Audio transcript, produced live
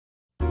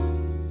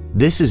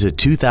This is a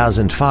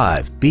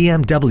 2005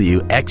 BMW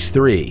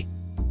X3.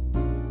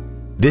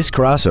 This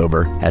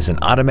crossover has an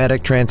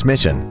automatic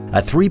transmission,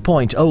 a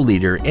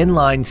 3.0-liter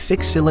inline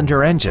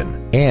six-cylinder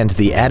engine, and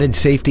the added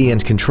safety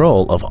and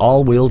control of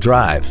all-wheel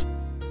drive.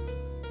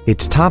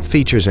 Its top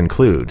features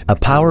include a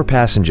power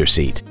passenger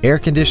seat, air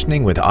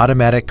conditioning with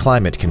automatic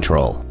climate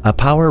control, a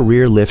power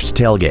rear lift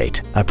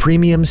tailgate, a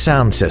premium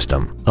sound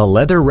system, a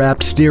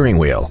leather-wrapped steering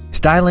wheel,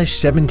 stylish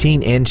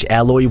 17-inch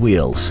alloy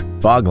wheels,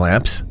 fog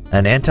lamps,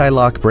 an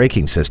anti-lock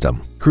braking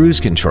system, cruise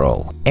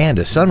control, and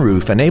a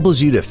sunroof enables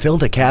you to fill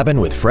the cabin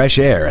with fresh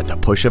air at the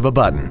push of a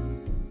button.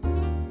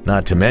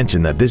 Not to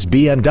mention that this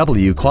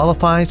BMW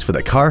qualifies for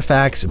the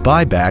Carfax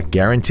buyback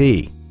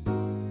guarantee.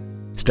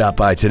 Stop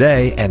by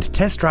today and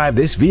test drive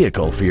this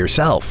vehicle for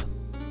yourself.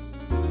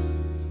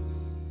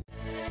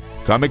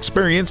 Come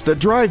experience the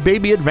Drive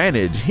Baby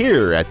advantage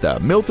here at the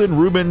Milton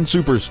Ruben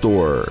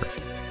Superstore.